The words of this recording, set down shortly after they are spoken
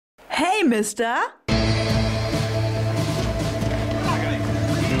Hey, mister! Do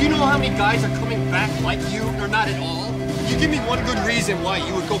you know how many guys are coming back like you, or not at all? You give me one good reason why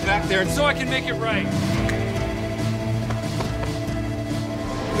you would go back there, and so I can make it right.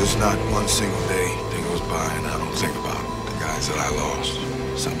 There's not one single day that goes by and I don't think about the guys that I lost.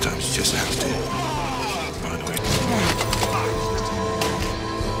 Sometimes you just have to find a way to.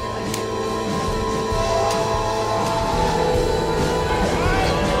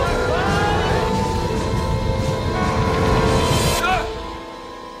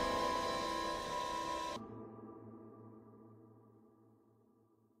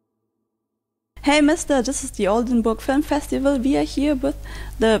 Hey, mister, this is the Oldenburg Film Festival. We are here with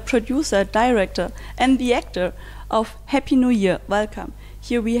the producer, director, and the actor of Happy New Year. Welcome.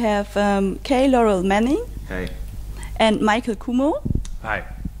 Here we have Lorrel Manning. Hey. And Michael Cuomo. Hi.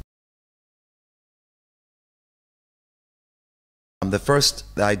 The first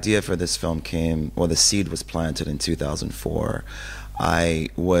idea for this film came, well, the seed was planted in 2004. I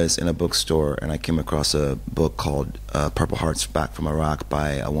was in a bookstore and I came across a book called Purple Hearts Back from Iraq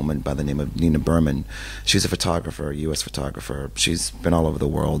by a woman by the name of Nina Berman. She's a photographer, a U.S. photographer. She's been all over the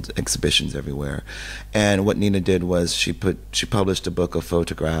world, exhibitions everywhere. And what Nina did was she published a book of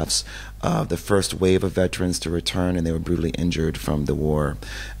photographs of the first wave of veterans to return, and they were brutally injured from the war.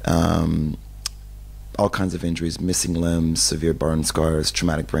 All kinds of injuries, missing limbs, severe burn scars,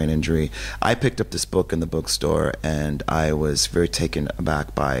 traumatic brain injury. I picked up this book in the bookstore and I was very taken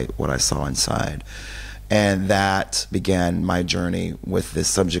aback by what I saw inside. And that began my journey with this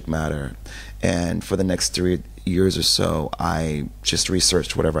subject matter. And for the next 3 years or so, I just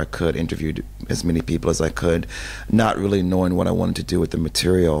researched whatever I could, interviewed as many people as I could, not really knowing what I wanted to do with the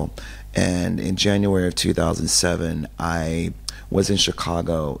material. And in January of 2007, I was in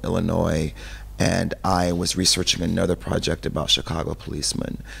Chicago, Illinois, and I was researching another project about Chicago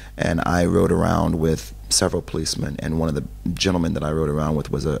policemen. And I rode around with several policemen, and one of the gentlemen that I rode around with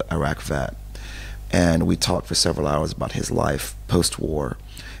was an Iraq vet. And we talked for several hours about his life post-war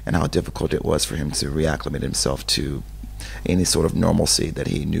and how difficult it was for him to reacclimate himself to any sort of normalcy that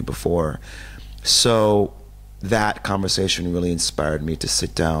he knew before. So that conversation really inspired me to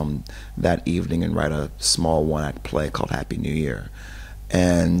sit down that evening and write a small one-act play called Happy New Year.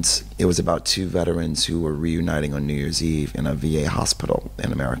 And it was about two veterans who were reuniting on New Year's Eve in a VA hospital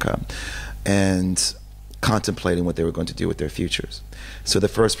in America and contemplating what they were going to do with their futures. So the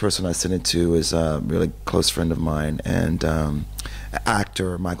first person I sent it to is a really close friend of mine and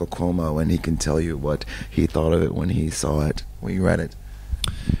actor Michael Cuomo, and he can tell you what he thought of it when he saw it, when you read it.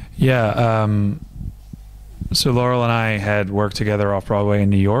 Yeah, so Laurel and I had worked together off-Broadway in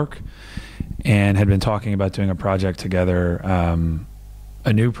New York and had been talking about doing a project together,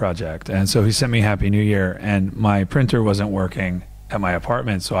 a new project. And so he sent me Happy New Year, and my printer wasn't working at my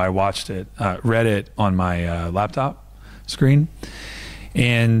apartment, so I watched it, read it on my laptop screen.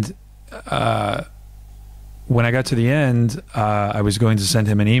 And when I got to the end, I was going to send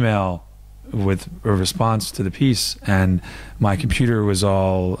him an email with a response to the piece, and my computer was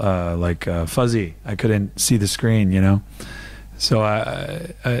all fuzzy. I couldn't see the screen, you know? So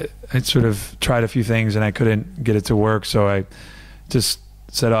I sort of tried a few things and I couldn't get it to work, so I just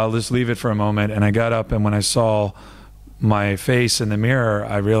said, I'll just leave it for a moment. And I got up, and when I saw my face in the mirror,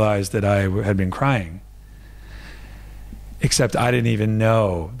 I realized that I had been crying. Except I didn't even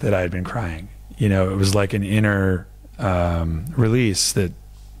know that I had been crying. You know, it was like an inner release that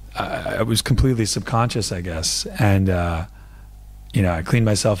I was completely subconscious, I guess. And, you know, I cleaned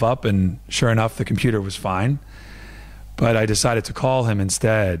myself up, and sure enough, the computer was fine. But I decided to call him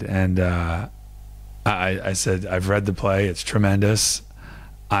instead. And I said, I've read the play, it's tremendous.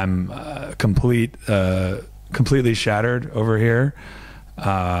 I'm completely shattered over here.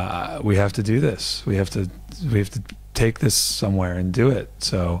 We have to do this. We have to take this somewhere and do it.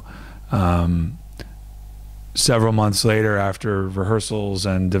 So several months later, after rehearsals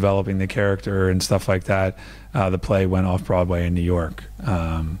and developing the character and stuff like that, the play went off Broadway in New York,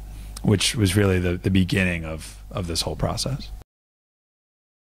 which was really the beginning of this whole process.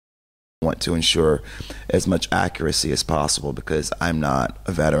 Want to ensure as much accuracy as possible because I'm not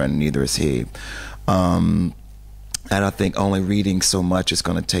a veteran, neither is he. And I think only reading so much is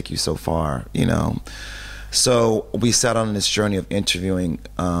going to take you so far, you know. So we set on this journey of interviewing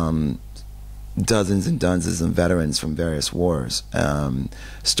dozens and dozens of veterans from various wars.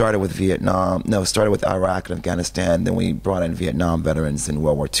 Started with Iraq and Afghanistan, then we brought in Vietnam veterans and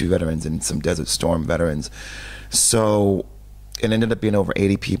World War II veterans and some Desert Storm veterans. So it ended up being over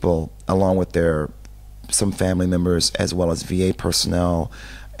 80 people, along with some family members, as well as VA personnel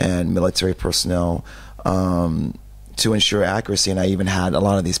and military personnel, to ensure accuracy, and I even had a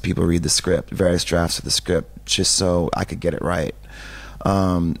lot of these people read the script, various drafts of the script, just so I could get it right.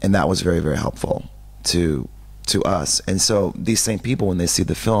 And that was very, very helpful to us. And so these same people, when they see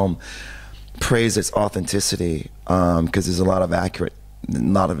the film, praise its authenticity, because there's a lot of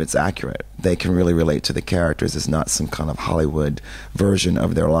it's accurate. They can really relate to the characters. It's not some kind of Hollywood version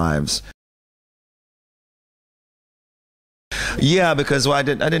of their lives. Yeah, because I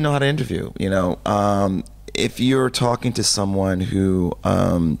didn't know how to interview, you know. If you're talking to someone who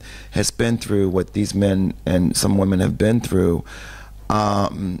has been through what these men and some women have been through, a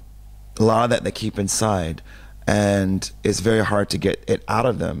lot of that they keep inside, and it's very hard to get it out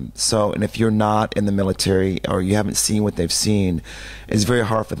of them. So, and if you're not in the military or you haven't seen what they've seen, it's very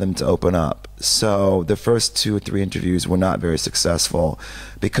hard for them to open up. So the first 2 or 3 interviews were not very successful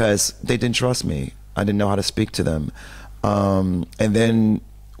because they didn't trust me. I didn't know how to speak to them. And then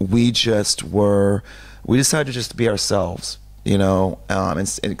we decided to just be ourselves, you know,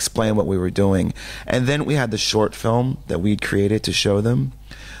 and explain what we were doing. And then we had the short film that we created to show them,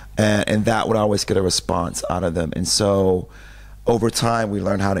 and that would always get a response out of them. And so over time, we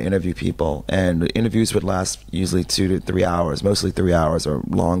learned how to interview people, and the interviews would last usually 2 to 3 hours, mostly 3 hours or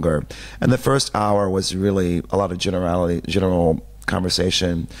longer. And the first hour was really a lot of general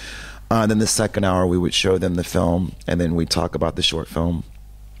conversation. Then the second hour, we would show them the film, and then we'd talk about the short film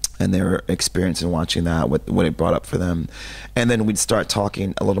and their experience in watching that, what it brought up for them. And then we'd start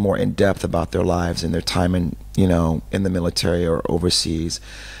talking a little more in depth about their lives and their time in, you know, in the military or overseas.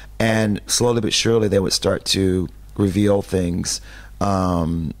 And slowly but surely, they would start to reveal things,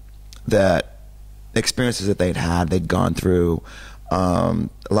 that experiences that they'd gone through. A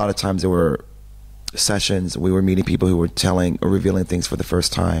lot of times there were sessions, we were meeting people who were telling or revealing things for the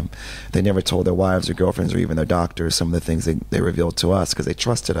first time. They never told their wives or girlfriends or even their doctors some of the things they revealed to us because they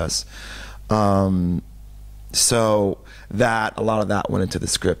trusted us. So that, a lot of that went into the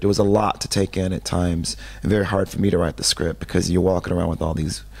script. It was a lot to take in at times, and very hard for me to write the script because you're walking around with all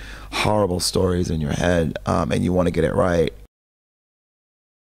these horrible stories in your head, and you want to get it right.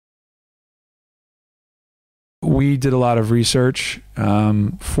 We did a lot of research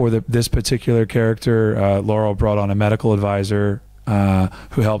for this particular character. Laurel brought on a medical advisor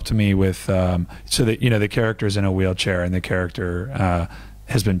who helped me with, so that, you know, the character is in a wheelchair, and the character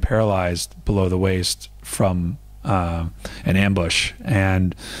has been paralyzed below the waist from an ambush,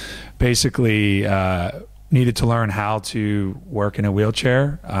 and basically needed to learn how to work in a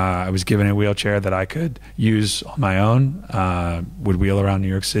wheelchair. I was given a wheelchair that I could use on my own, would wheel around New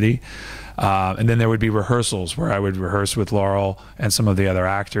York City. And then there would be rehearsals where I would rehearse with Laurel and some of the other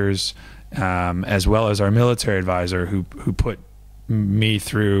actors, as well as our military advisor who put me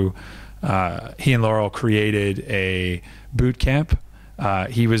through. He and Laurel created a boot camp.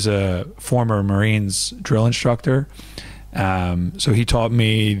 He was a former Marines drill instructor, so he taught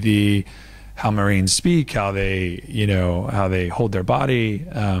me how Marines speak, how they hold their body.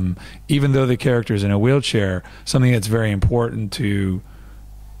 Even though the character's in a wheelchair, something that's very important to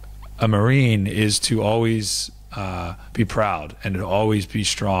a Marine is to always be proud and to always be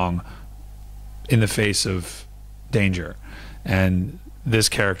strong in the face of danger. And this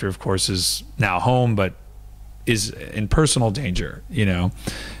character, of course, is now home, but is in personal danger, you know,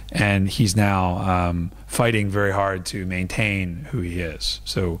 and he's now fighting very hard to maintain who he is.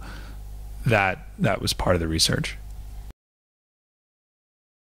 So that was part of the research.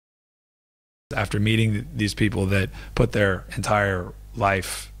 After meeting these people that put their entire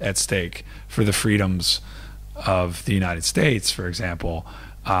life at stake for the freedoms of the United States, for example,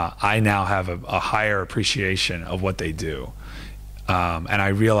 I now have a higher appreciation of what they do. And I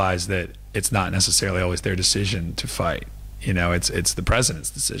realize that it's not necessarily always their decision to fight. You know, it's the president's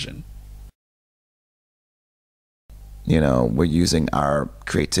decision. You know, we're using our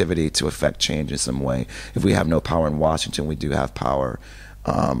creativity to affect change in some way. If we have no power in Washington, we do have power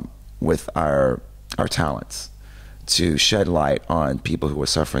with our talents to shed light on people who are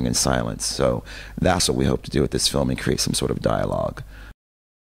suffering in silence. So that's what we hope to do with this film, and create some sort of dialogue.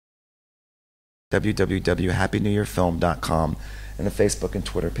 www.happynewyearfilm.com and the Facebook and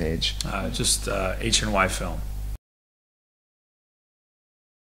Twitter page. Just HNY Film.